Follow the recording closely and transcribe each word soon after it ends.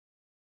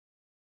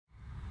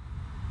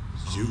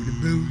this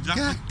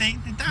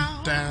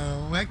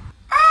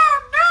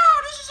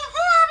is a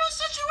horrible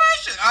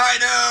situation. I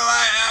know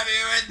I have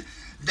you in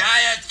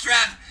dire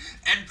trap,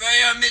 and for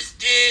your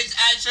misdeeds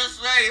I shall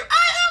slay you.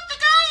 I hope the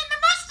guy in the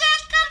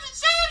mustache comes and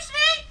saves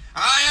me.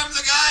 I am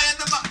the guy in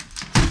the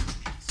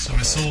So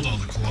I sold all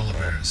the koala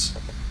bears.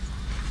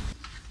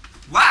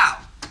 Wow,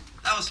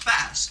 that was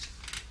fast.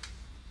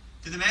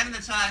 Did the man in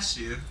the tie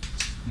see you?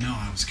 No,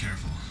 I was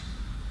careful.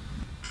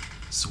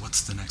 So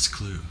what's the next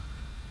clue?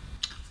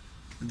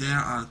 There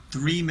are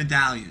 3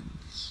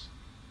 medallions,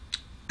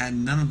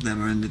 and none of them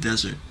are in the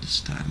desert this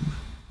time.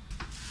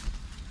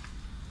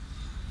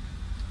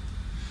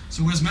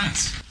 So where's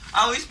Max?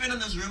 Oh, he's been in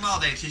this room all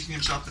day teaching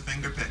himself the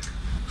finger pick.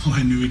 Oh,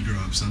 I knew he'd grow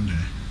up someday.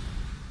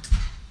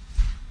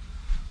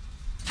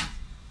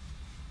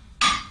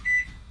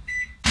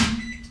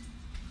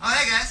 Oh,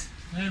 hey guys.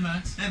 Hey,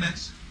 Max. Hey,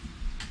 Max.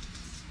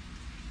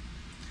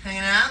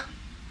 Hanging out?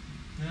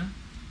 Yeah?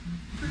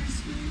 Pretty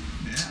sweet.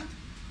 Yeah?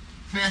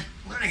 Meh,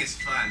 learning is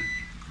fun.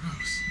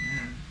 Gross.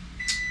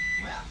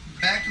 Yeah. Well,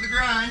 back to the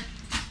grind.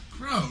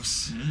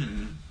 Gross.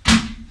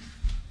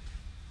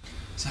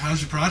 So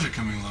how's your project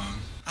coming along?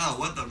 Oh,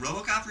 what, the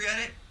RoboCop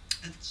re-edit?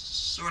 It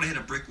sort of hit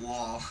a brick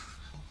wall.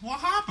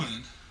 What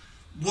happened?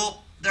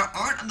 Well, there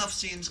aren't enough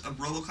scenes of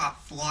RoboCop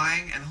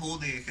flying and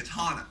holding a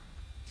katana.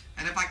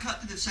 And if I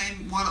cut to the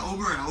same one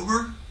over and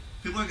over,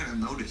 people are going to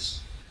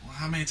notice. Well,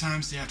 how many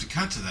times do you have to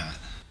cut to that?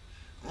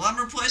 Well, I'm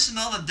replacing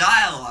all the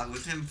dialogue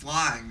with him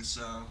flying,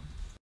 so...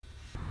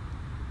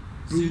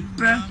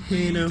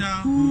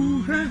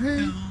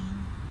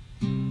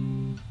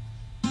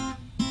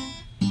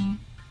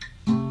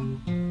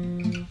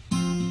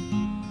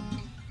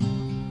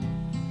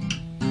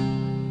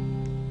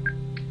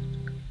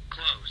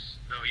 Close,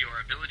 though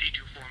your ability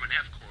to form an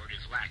F chord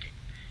is lacking.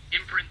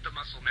 Imprint the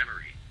muscle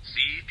memory.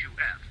 C to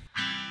F.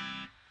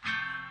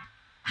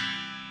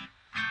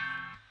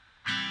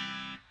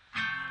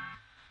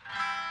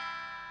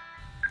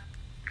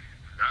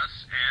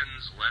 Thus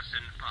ends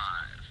Lesson 5.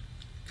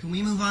 Can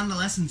we move on to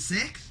Lesson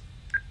 6?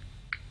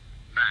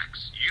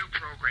 Max, you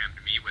programmed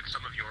me with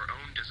some of your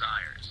own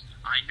desires.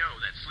 I know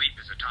that sleep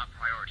is a top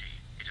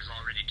priority. It is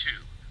already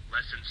 2.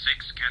 Lesson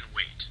 6 can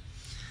wait.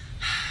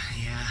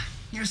 Yeah,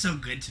 you're so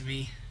good to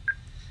me.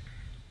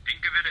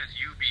 Think of it as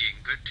you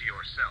being good to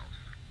yourself.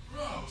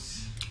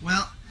 Gross.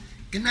 Well,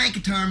 good night,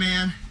 Guitar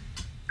Man.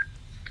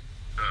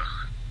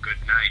 Ugh,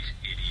 good night,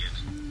 idiot.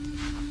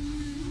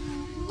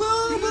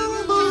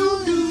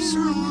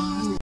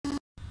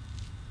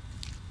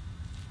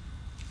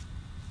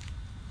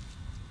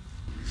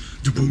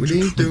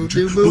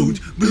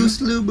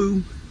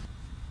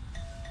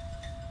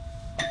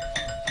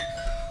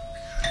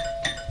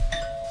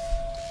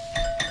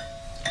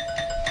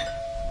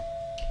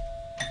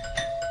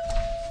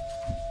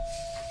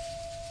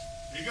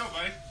 Here you go,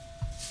 buddy.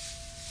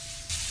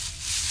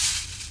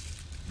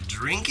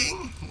 Drinking?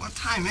 What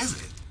time is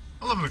it?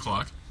 11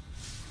 o'clock.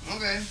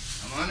 Okay,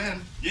 come on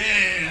in.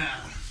 Yeah!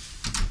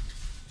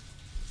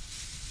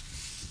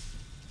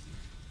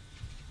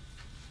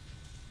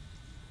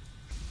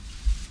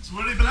 So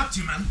what have you been up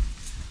to, man?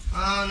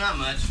 Not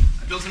much.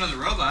 I built another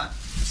robot.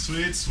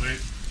 Sweet, sweet.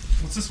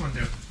 What's this one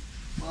do?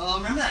 Well,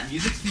 remember that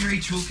music theory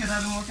toolkit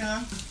I've been working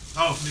on?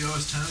 Oh, for the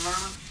OS 10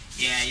 environment?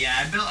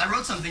 Yeah, I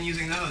wrote something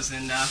using those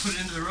and put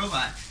it into the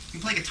robot. He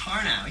can play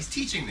guitar now. He's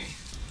teaching me.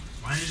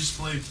 Why don't you just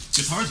play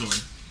Guitar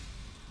Zord?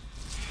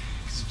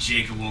 Because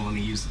Jacob won't let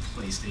me use the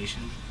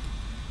PlayStation.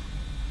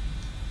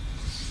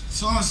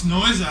 Saw all this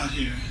noise out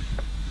here.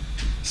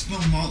 I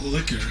smell malt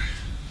liquor.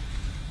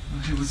 Oh,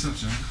 hey, what's up,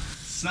 John?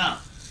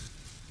 Sup?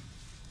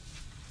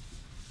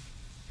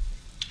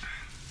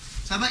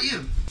 So how about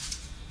you?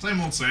 Same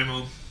old, same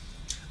old.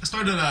 I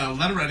started a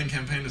letter writing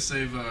campaign to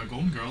save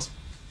Golden Girls.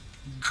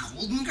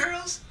 Golden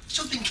Girls? The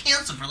show's been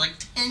canceled for like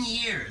 10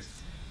 years.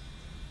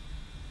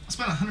 I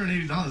spent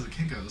 $180 at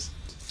Kinko's.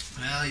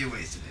 Well, you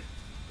wasted it.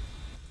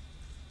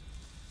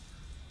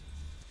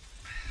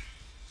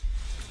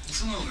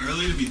 It's a little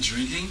early to be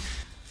drinking.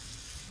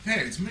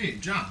 Hey, it's me,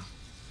 John.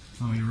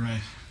 Oh, you're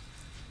right.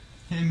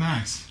 Hey,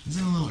 Max,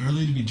 isn't it a little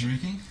early to be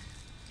drinking?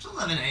 It's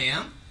 11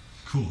 a.m.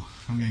 Cool,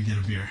 I'm gonna get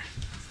a beer.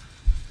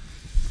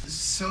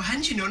 So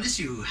hadn't you noticed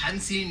you hadn't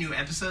seen a new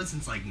episode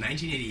since like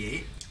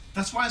 1988?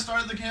 That's why I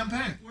started the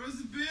campaign. Where's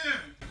the beer?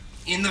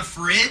 In the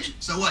fridge?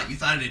 So what, you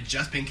thought it had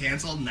just been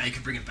canceled and now you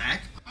could bring it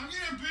back? I'm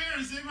getting a beer.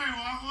 Does anybody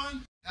want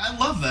one? I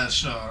love that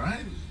show, right?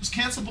 It was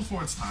canceled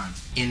before its time.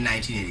 In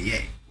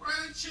 1988. Where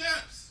are the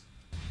chips?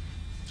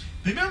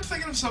 Maybe I'm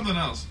thinking of something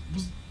else.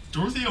 Was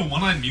Dorothy a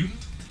one-eyed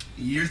mutant?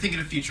 You're thinking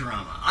of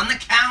Futurama. On the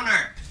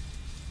counter!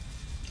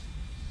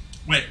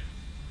 Wait,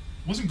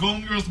 wasn't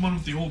Golden Girls the one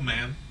with the old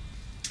man?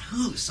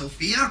 Who,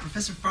 Sophia or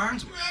Professor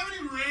Farnsworth? Do you have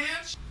any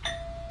ranch?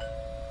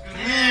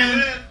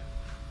 Man.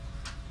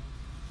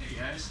 Hey,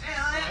 guys. Hey,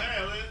 Elliot. Hey,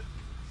 Elliot.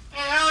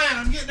 Hey, Elliot,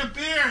 I'm getting a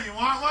beer. You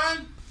want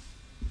one?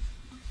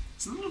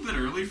 It's a little bit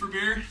early for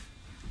beer.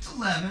 It's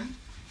 11.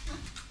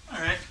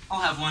 Alright,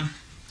 I'll have one.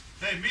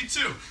 Hey, me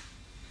too.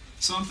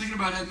 So I'm thinking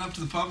about heading up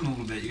to the pub in a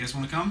little bit. You guys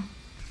want to come?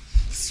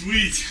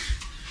 Sweet.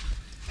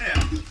 Hey, I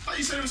thought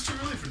you said it was too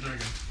early for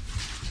drinking.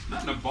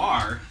 Not in a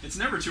bar. It's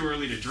never too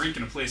early to drink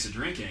in a place of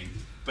drinking.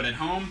 But at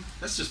home,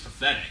 that's just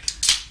pathetic.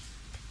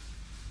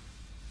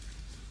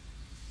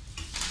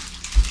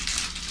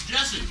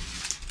 Jesse!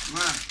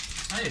 Come on.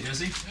 Hey,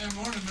 Jesse. Hey,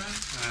 morning, man.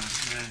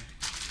 Hey,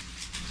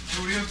 Hey,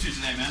 what are you up to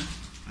today, man?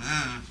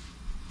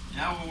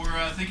 yeah, well,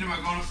 we're thinking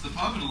about going up to the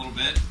pub in a little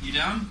bit. You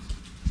down?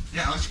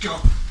 Yeah, let's go.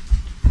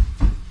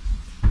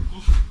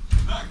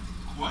 Not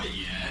quite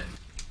yet.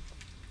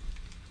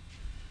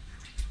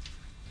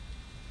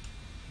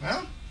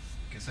 Well,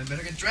 guess I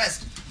better get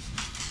dressed.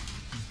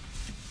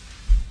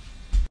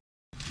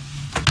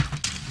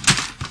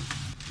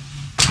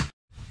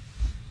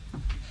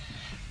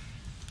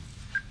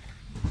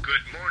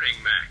 Good morning,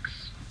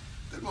 Max.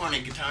 Good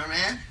morning, Guitar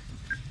Man.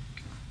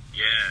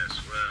 Yes,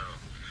 well,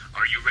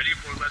 are you ready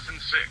for lesson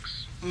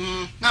 6?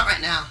 Not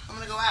right now. I'm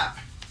gonna go out.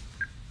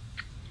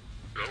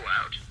 Go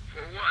out?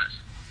 For what?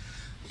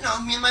 You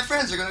know, me and my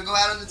friends are gonna go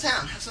out into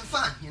town, have some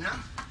fun, you know?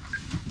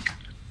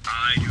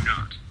 I do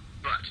not.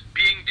 But,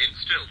 being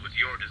instilled with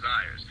your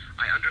desires,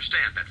 I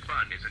understand that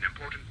fun is an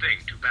important thing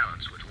to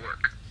balance with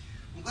work.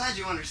 I'm glad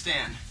you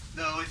understand.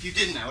 Though, if you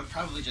didn't, I would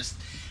probably just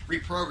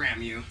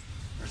reprogram you,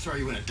 or throw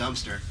you in a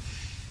dumpster.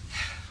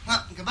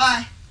 Well,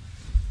 goodbye.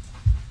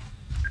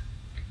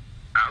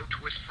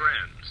 Out with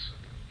friends.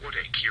 What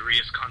a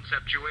curious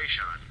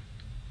conceptuation.